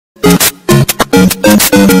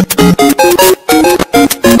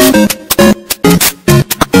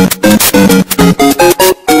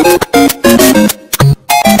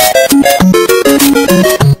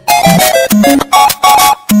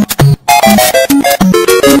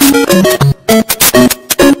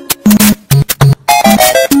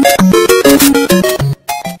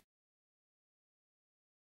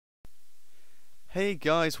Hey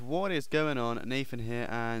guys, what is going on? Nathan here,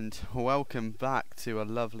 and welcome back to a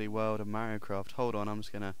lovely world of Mario Kart. Hold on, I'm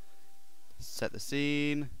just gonna set the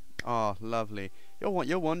scene. Oh, lovely.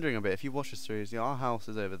 You're wondering a bit, if you watch the series, our house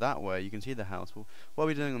is over that way. You can see the house. Well, what are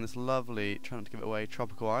we doing on this lovely, trying not to give it away,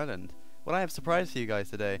 tropical island? Well, I have a surprise for you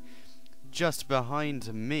guys today. Just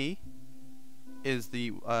behind me is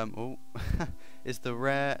the is the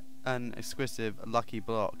rare and exclusive lucky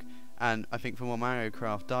block, and I think for more Mario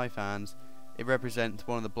Kart die fans, it represents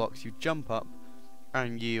one of the blocks you jump up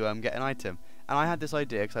and you get an item. And I had this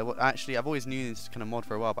idea because I've always knew this kind of mod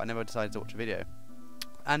for a while, but I never decided to watch a video.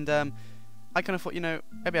 And I kind of thought,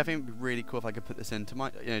 maybe I think it would be really cool if I could put this into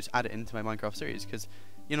my, just add it into my Minecraft series, because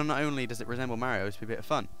not only does it resemble Mario, it's a bit of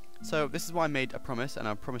fun. So this is why I made a promise, and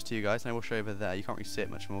I promised to you guys, and I will show over there. You can't really see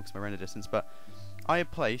it much more because of my render distance, but I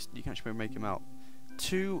have placed, you can actually make them out,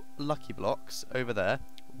 2 lucky blocks over there.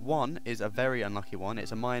 One is a very unlucky one.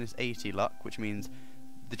 It's a -80 luck, which means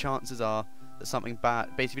the chances are that something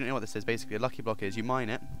bad, basically, if you don't know what this is, basically a lucky block is you mine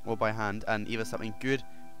it, or by hand, and either something good,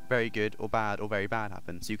 very good, or bad, or very bad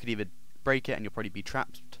happens. So you could either break it and you'll probably be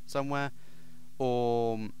trapped somewhere,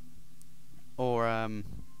 or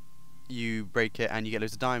you break it and you get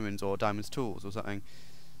loads of diamonds, or diamonds tools, or something.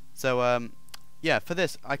 So yeah, for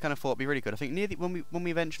this, I kind of thought it'd be really good. I think when we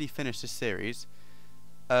eventually finish this series,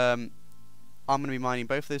 I'm going to be mining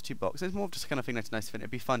both of those 2 blocks. It's more of just kind of thing that's nice to finish.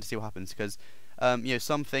 It'd be fun to see what happens, because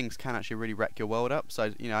some things can actually really wreck your world up. So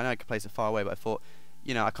I know I could place it far away, but I thought,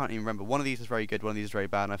 I can't even remember. One of these is very good, one of these is very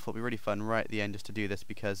bad, and I thought it'd be really fun right at the end just to do this,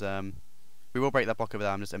 because we will break that block over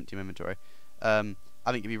there. I'm just emptying my inventory. I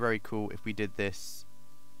think it'd be very cool if we did this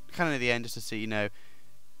kind of at the end, just to see,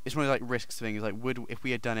 it's one of those risks things. Like, if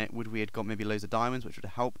we had done it, would we have got maybe loads of diamonds, which would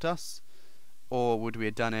have helped us, or would we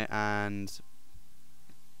have done it and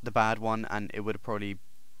the bad one, and it would have probably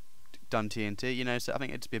done TNT, so I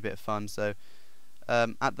think it'd be a bit of fun. So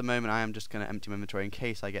at the moment I am just going to empty my inventory in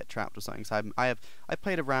case I get trapped or something. So I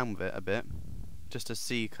played around with it a bit just to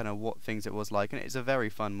see kind of what things it was like, and it's a very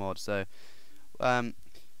fun mod. So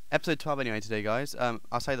episode 12 anyway today, guys.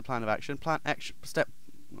 I'll say the plan of action. Step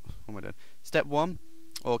 1,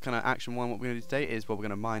 or kind of action 1, what we're going to do today is, we're going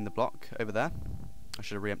to mine the block over there. I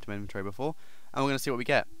should have re-emptied my inventory before, and we're going to see what we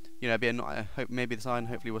get. I hope maybe this iron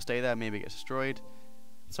hopefully will stay there, maybe it gets destroyed.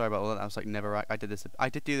 Sorry about all that. I was like never. I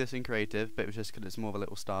did do this in creative, but it was just because it's more of a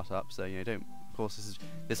little startup. So don't. Of course,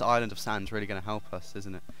 this island of sand's really going to help us,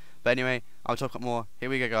 isn't it? But anyway, I'll talk up more. Here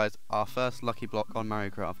we go, guys. Our first lucky block on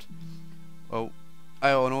Mario Kart. Oh,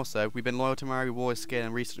 and also we've been loyal to Mario War's skin,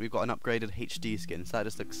 and recently we've got an upgraded HD skin, so that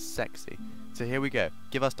just looks sexy. So here we go.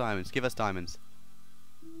 Give us diamonds. Give us diamonds.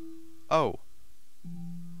 Oh.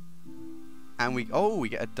 And we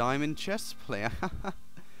get a diamond chest plate.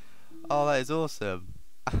 Oh, that is awesome.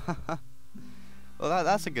 Well,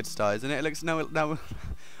 that's a good start, isn't it? It looks now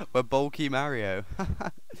we're bulky Mario.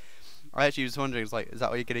 I actually was wondering, is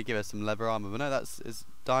that what you're gonna give us, some leather armor? But no, it's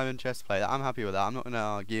diamond chest plate. I'm happy with that. I'm not gonna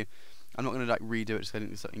argue. I'm not gonna redo it just because I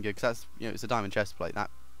think it's something good. Because that's it's a diamond chest plate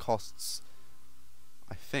that costs,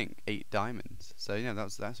 I think, 8 diamonds. So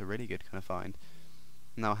that's a really good kind of find.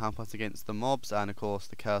 Now help us against the mobs and of course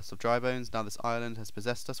the curse of dry bones. Now this island has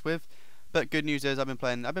possessed us with. But good news is I've been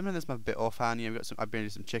playing this map a bit offhand. I've been doing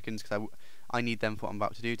some chickens because I need them for what I'm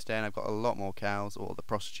about to do today, and I've got a lot more cows, or the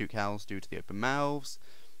prostitute cows, due to the open mouths.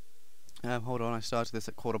 Hold on, I started this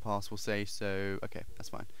at 1:15, we'll say. So okay, that's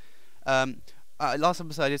fine. Last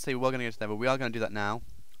episode I did say we were going to go to Nether. We are going to do that now.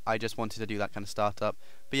 I just wanted to do that kind of startup.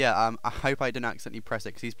 But yeah, I hope I didn't accidentally press it,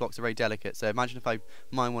 because these blocks are very delicate. So imagine if I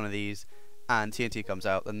mine one of these and TNT comes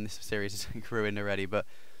out, then this series is ruined already. But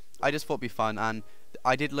I just thought it'd be fun, and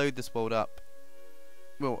I did load this world up.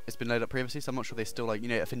 Well, it's been loaded up previously, so I'm not sure they still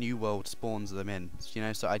if a new world spawns them in,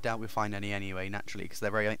 so I doubt we'll find any anyway, naturally, because I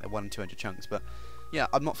think they're 1 in 200 chunks. But yeah,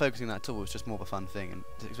 I'm not focusing on that at all. It's just more of a fun thing, and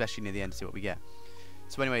especially near the end to see what we get.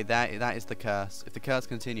 So anyway, that is the curse. If the curse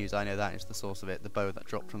continues, I know that is the source of it, the bow that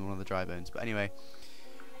dropped from one of the dry bones. But anyway,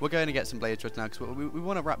 we're going to get some blade threads now, because we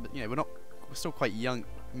want to wrap. We're still quite young,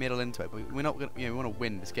 middle into it, but we're not gonna, we want to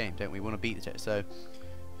win this game, don't we? We want to beat it. So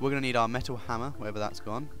we're gonna need our metal hammer, wherever that's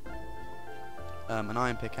gone. An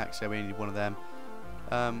iron pickaxe, so we need one of them.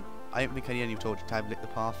 I don't think I need any torch to lit the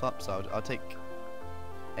path up, so I'll take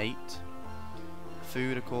 8.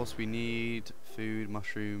 Food, of course, we need food,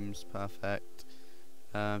 mushrooms, perfect.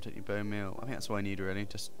 Don't need bone meal. I think that's all I need really.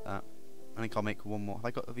 Just that. I think I'll make one more. Have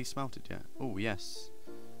I got these smelted yet? Oh yes.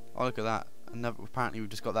 Oh look at that. Another. Apparently we've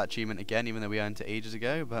just got that achievement again, even though we earned it ages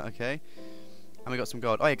ago. But okay. And we got some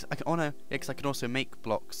gold. Oh yeah, I can. Oh no. Yeah, 'cause I can also make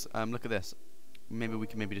blocks. Look at this. Maybe we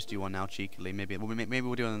can just do one now cheekily. Maybe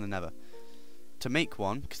we'll do one in the Nether. To make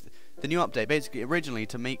one, 'cause the new update basically originally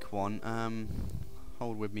to make one.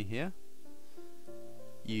 Hold with me here.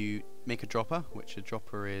 You make a dropper, which a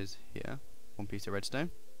dropper is here. One piece of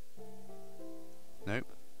redstone. Nope.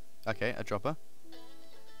 Okay, a dropper.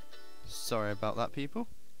 Sorry about that, people.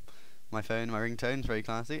 My phone, my ringtone's very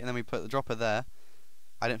classy. And then we put the dropper there.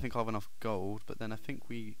 I don't think I'll have enough gold, but then I think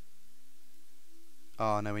we...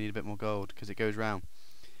 Oh no, we need a bit more gold, because it goes round.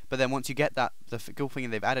 But then once you get that, the cool thing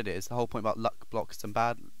they've added is, the whole point about luck blocks and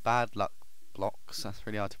bad luck blocks, that's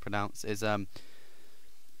really hard to pronounce, is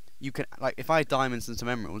you can, like, if I had diamonds and some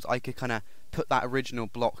emeralds, I could kind of put that original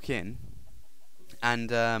block in,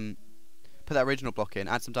 and add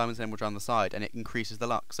some diamonds and emeralds on the side, and it increases the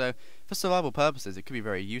luck. So for survival purposes, it could be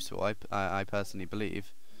very useful. I personally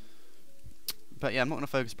believe. But yeah, I'm not going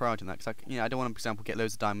to focus priority on that because I don't want to, for example, get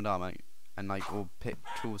loads of diamond armor and like or pick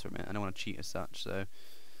tools from it. I don't want to cheat as such. So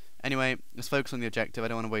anyway, let's focus on the objective. I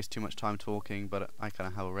don't want to waste too much time talking, but I kind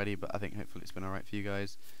of have already. But I think hopefully it's been alright for you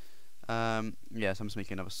guys. Yeah, so I'm just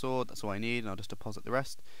making another sword. That's all I need, and I'll just deposit the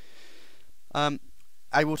rest.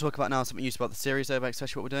 I will talk about now something useful about the series, though,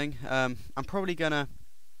 especially what we're doing. I'm probably gonna.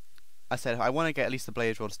 I said I want to get at least the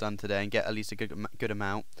blaze rods done today and get at least a good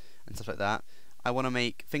amount and stuff like that. I want to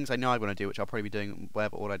make things I know I want to do, which I'll probably be doing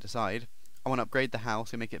wherever all I decide. I want to upgrade the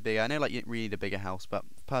house and make it bigger. I know like you really need a bigger house, but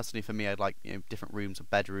personally for me, I'd like different rooms, a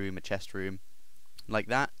bedroom, a chest room, like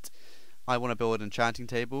that. I want to build an enchanting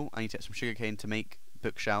table. I need to get some sugarcane to make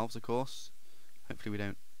bookshelves, of course. Hopefully we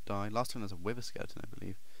don't die. Last time there was a wither skeleton, I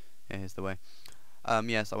believe. Yeah, here's the way.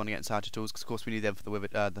 Yes, I want to get enchanting tools because of course we need them for the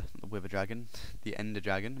wither dragon, the ender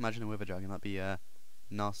dragon. Imagine a wither dragon, that'd be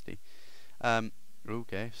nasty.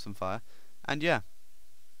 Okay, some fire. And yeah,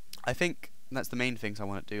 I think that's the main things I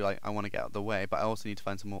want to do. Like, I want to get out of the way, but I also need to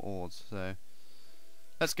find some more ores. So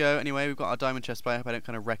let's go. Anyway, we've got our diamond chest plate. I hope I don't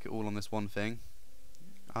kind of wreck it all on this one thing.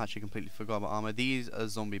 I actually completely forgot about armor. These are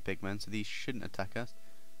zombie pigmen, so these shouldn't attack us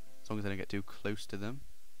as long as I don't get too close to them.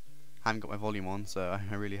 I haven't got my volume on, so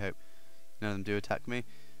I really hope none of them do attack me.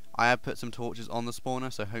 I have put some torches on the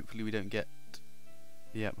spawner, so hopefully we don't get.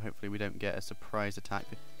 Yeah, hopefully we don't get a surprise attack.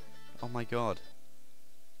 Oh my god.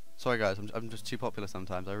 Sorry guys, I'm just too popular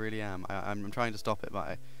sometimes. I really am. I'm trying to stop it,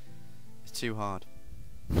 but it's too hard.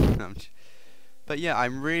 But yeah,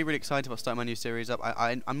 I'm really excited about starting my new series up.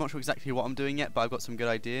 I'm not sure exactly what I'm doing yet, but I've got some good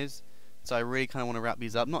ideas. So I really kind of want to wrap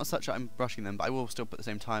these up. Not as such that I'm rushing them, but I will still put the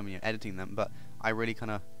same time when you're editing them. But I really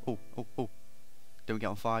kind of... Oh. Don't get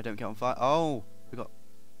on fire, don't get on fire. Oh! We got...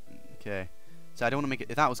 Okay. So I don't want to make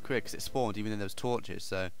it... If that was quick, because it spawned even though there was torches.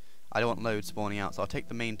 So I don't want loads spawning out. So I'll take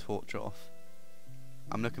the main torch off.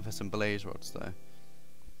 I'm looking for some blaze rods though.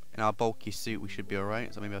 In our bulky suit we should be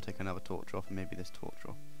alright. So maybe I'll take another torch off and maybe this torch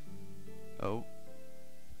off. Oh.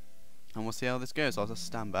 And we'll see how this goes. I'll just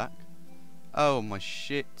stand back. Oh my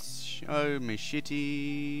shit. Oh my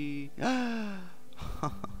shitty.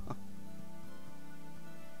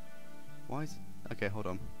 Why is... Okay, hold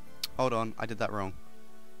on. Hold on, I did that wrong.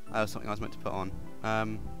 That was something I was meant to put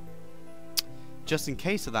on. Just in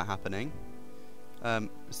case of that happening, let's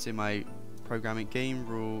see my programming game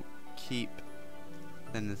rule, keep,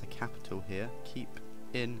 then there's a capital here, keep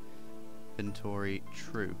inventory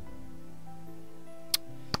true.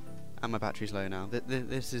 And my battery's low now.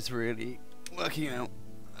 This is really working out.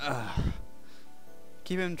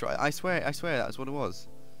 Keep inventory. I swear that's what it was.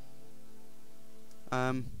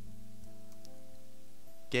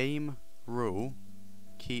 Game rule,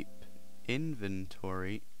 keep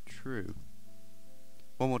inventory true.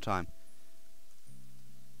 One more time.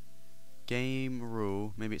 Game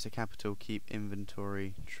rule, maybe it's a capital, keep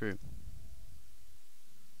inventory true.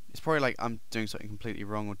 It's probably like I'm doing something completely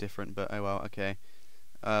wrong or different, but oh well, okay.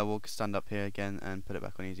 We'll stand up here again and put it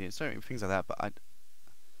back on easy. So things like that, but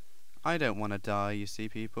I don't want to die, you see,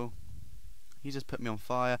 people. He just put me on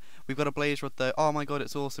fire. We've got a blaze rod though. Oh my god,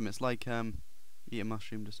 it's awesome. It's like eat a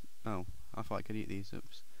mushroom. Just oh, I thought I could eat these.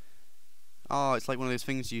 Oops. Oh, it's like one of those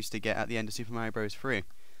things you used to get at the end of Super Mario Bros. 3.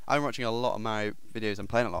 I've been watching a lot of Mario videos. I'm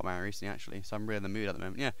playing a lot of Mario recently, actually, so I'm really in the mood at the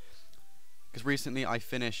moment. Yeah, because recently I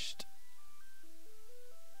finished.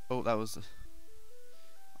 Oh, that was.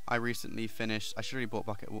 I recently finished. I should have really bought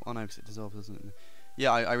bucket. Oh no, because it dissolves, doesn't it?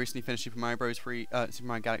 Yeah, I recently finished Super Mario Bros. 3, Super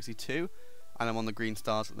Mario Galaxy 2, and I'm on the green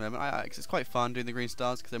stars at the moment. It's quite fun doing the green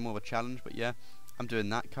stars because they're more of a challenge. But yeah, I'm doing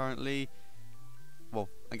that currently. Well,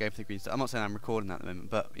 I go for the green stuff. I'm not saying I'm recording that at the moment,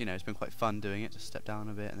 but you know, it's been quite fun doing it. Just step down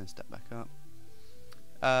a bit and then step back up.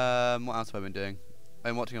 What else have I been doing?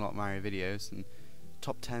 I've been watching a lot of Mario videos and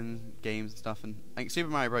top 10 games and stuff. And I think Super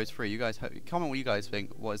Mario Bros. 3. You guys comment what you guys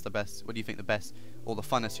think. What is the best? What do you think the best or the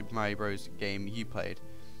funnest Super Mario Bros. Game you played?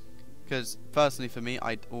 Because personally, for me,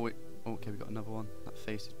 I'd always. Oh, okay, we got another one. That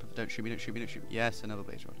face is perfect. Don't shoot me! Don't shoot me! Don't shoot me! Yes, another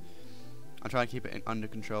blaze rod. I'm trying to keep it under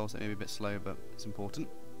control, so it may be a bit slow, but it's important.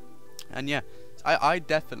 And yeah, I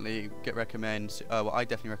definitely recommend. Well, I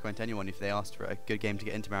definitely recommend to anyone if they asked for a good game to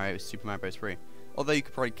get into Mario, it's Super Mario Bros. 3. Although you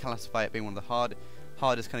could probably classify it being one of the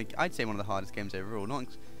hardest kind of. I'd say one of the hardest games overall. Not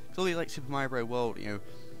because all these like Super Mario Bros. World, you know,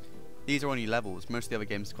 these are only levels. Most of the other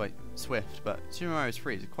games are quite swift, but Super Mario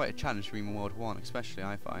 3 is quite a challenge for even World 1, especially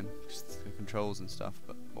I find just the controls and stuff.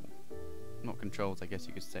 But well, not controls, I guess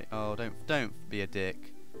you could say. Oh, don't be a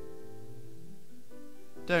dick.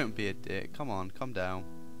 Don't be a dick. Come on, come down.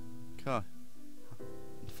 God.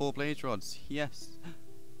 4 blaze rods. Yes.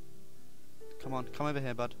 Come on, come over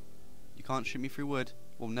here, bud. You can't shoot me through wood.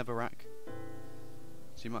 We'll never rack.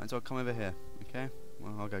 So you might as well come over here. Okay?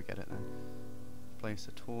 Well, I'll go get it then. Place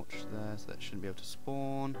a torch there, so that shouldn't be able to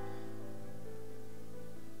spawn.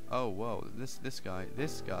 Oh, whoa. This guy.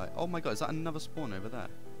 Oh my god, is that another spawn over there?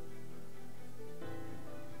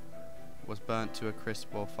 Was burnt to a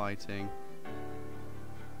crisp while fighting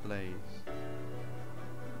blaze.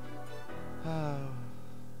 Oh.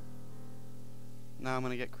 Now I'm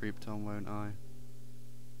gonna get creeped on, won't I?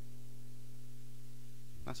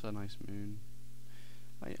 That's a nice moon.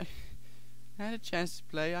 I had a chance to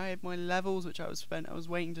play. I had my levels, which I was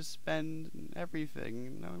waiting to spend, and everything,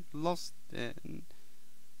 and I've lost it. And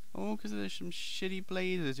all because there's some shitty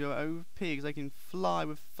blazers. You're OP because they can fly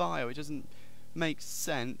with fire, which doesn't make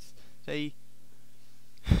sense. They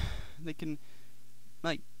can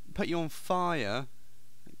like put you on fire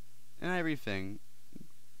and everything.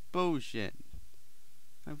 Bullshit.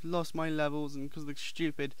 I've lost my levels, and because the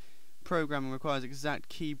stupid programming requires exact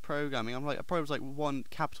key programming, I probably was like one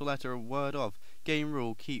capital letter a word off. Game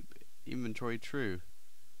rule: keep inventory true.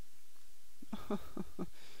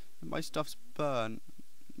 My stuff's burnt.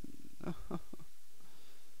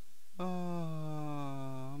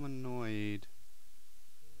 Oh, I'm annoyed.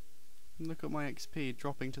 Look at my XP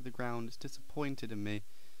dropping to the ground. It's disappointed in me.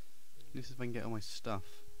 At least if I can get all my stuff.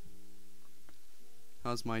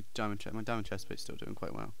 How's my diamond chest? My diamond chest plate's still doing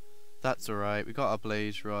quite well. That's alright. We got our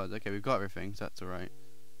blaze rods. Okay, we've got everything, so that's alright.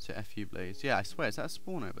 So FU blaze. Yeah, I swear, is that a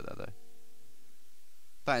spawn over there though?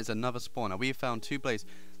 That is another spawner. We found 2 blaze.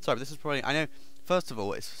 Sorry, but this is probably. I know. First of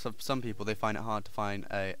all, it's some people they find it hard to find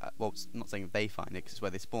a. Well, it's not saying they find it because it's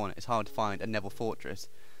where they spawn it. It's hard to find a Neville fortress.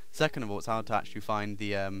 Second of all, it's hard to actually find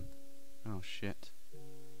the Oh shit!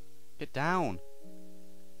 Get down!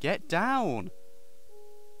 Get down!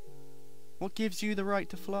 What gives you the right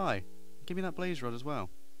to fly? Give me that blaze rod as well.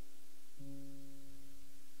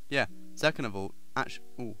 Yeah. Second of all,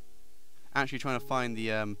 actually trying to find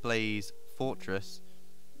the blaze fortress,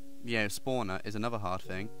 spawner is another hard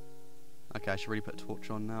thing. Okay, I should really put a torch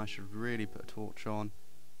on now. I should really put a torch on.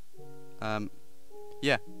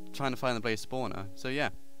 Yeah, trying to find the blaze spawner. So yeah,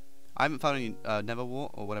 I haven't found any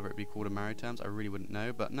Neverwart or whatever it be called in Mario terms. I really wouldn't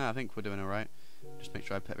know, but no, I think we're doing alright. Just make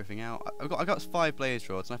sure I put everything out. I got 5 blaze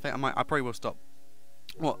rods, and I think I probably will stop.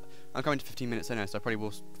 What? I'm coming to 15 minutes anyway, so I probably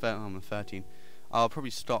will. I'm 13. I'll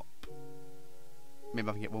probably stop. Maybe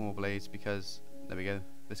I can get one more blaze because there we go.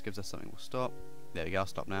 This gives us something. We'll stop. There we go. I'll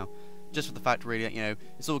stop now. Just for the fact, really,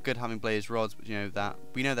 it's all good having blaze rods, but that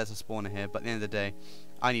we know there's a spawner here. But at the end of the day,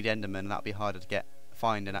 I need Enderman, and that'll be harder to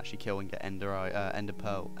find and actually kill and get Ender eyes.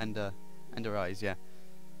 Yeah.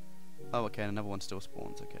 Oh, okay. And another one still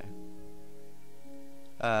spawns. Okay.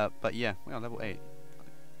 But yeah, we are level 8.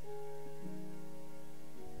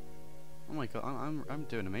 Oh my god, I'm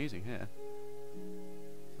doing amazing here.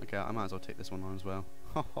 Okay, I might as well take this one on as well.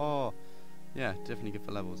 Ho ho! Yeah, definitely good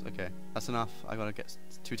for levels. Okay, that's enough. I gotta get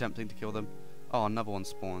too tempting to kill them. Oh, another one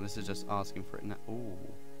spawned. This is just asking for it now. Ooh.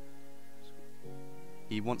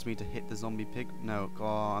 He wants me to hit the zombie pig. No,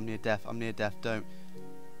 God, I'm near death. I'm near death. Don't.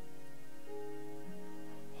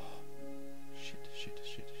 Shit, shit,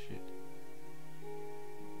 shit, shit.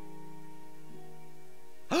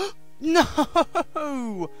 No!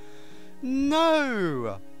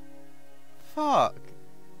 No! Fuck!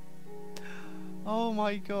 Oh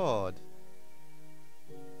my god!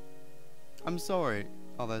 I'm sorry.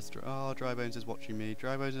 Oh, there's Dry Bones is watching me.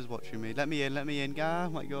 Dry Bones is watching me. Let me in. Let me in. Oh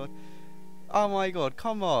my god. Oh my god.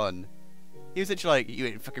 Come on. He was literally like, "You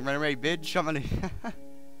ain't fucking run away, bitch." I'm gonna.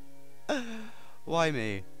 Why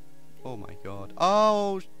me? Oh my god.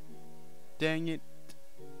 Oh, dang it.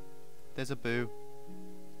 There's a boo.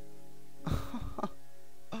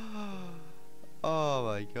 Oh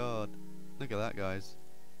my god. Look at that, guys.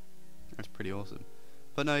 That's pretty awesome.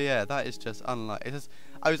 But no, yeah, that is just unlike. It's just,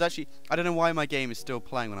 I don't know why my game is still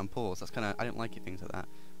playing when I'm paused. That's kind of, I don't like it, things like that.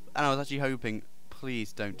 And I was actually hoping,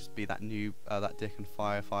 please don't just be that new, that dick and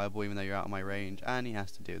fireball, even though you're out of my range. And he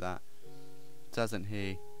has to do that, doesn't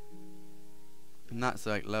he? And that's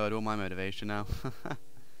like lowered all my motivation now.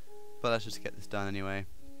 But let's just get this done anyway.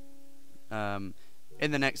 In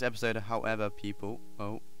the next episode, however, people,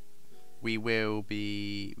 we will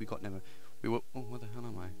be. We will. Oh, what the hell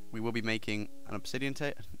am I? We will be making an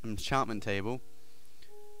enchantment table.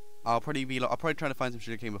 I'll probably try to find some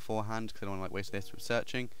sugarcane beforehand because I don't want to like waste this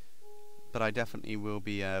researching. But I definitely will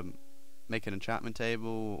be making an enchantment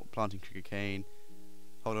table, planting sugarcane.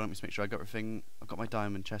 Hold on, let me just make sure I got everything. I've got my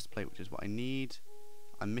diamond chest plate, which is what I need.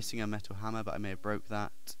 I'm missing a metal hammer, but I may have broke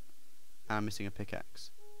that. And I'm missing a pickaxe.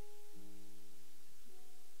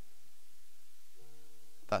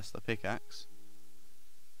 That's the pickaxe.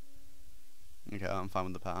 Okay, I'm fine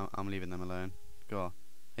with the power. I'm leaving them alone. Go on.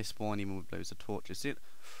 They spawn even with loads of torches. See it?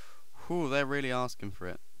 Whew, they're really asking for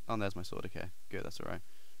it. Oh, there's my sword. Okay, good. That's alright.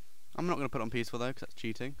 I'm not going to put it on peaceful though, because that's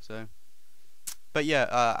cheating. So, but yeah,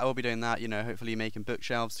 I will be doing that. You know, hopefully making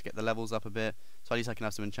bookshelves to get the levels up a bit. So at least I can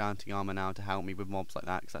have some enchanting armor now to help me with mobs like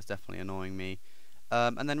that, because that's definitely annoying me.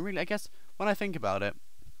 And then really, I guess when I think about it,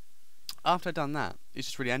 after I've done that, it's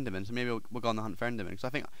just really Enderman. So maybe we'll go on the hunt for Enderman. Because I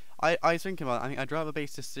think I was thinking about it, I think I'd rather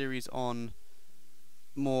base this series on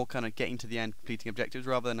more kind of getting to the end, completing objectives,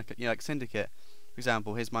 rather than like, you know, like Syndicate, for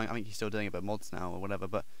example. His I think he's still doing it, but mods now or whatever.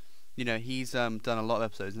 But you know, he's done a lot of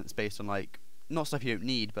episodes, and it's based on like not stuff you don't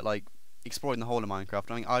need, but like exploring the whole of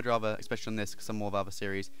Minecraft. I mean, I'd rather, especially on this, because some more of other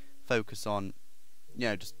series, focus on, you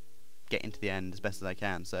know, just getting to the end as best as I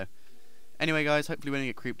can. So anyway, guys, hopefully we don't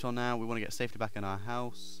get creeped on now. We want to get safely back in our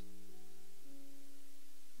house.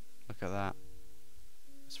 Look at that.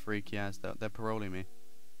 It's freaky as they're paroling me.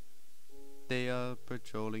 They are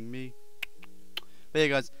patrolling me. But yeah,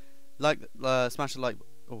 guys, like, smash the like.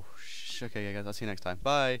 Oh, okay, yeah, guys. I'll see you next time.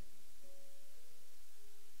 Bye.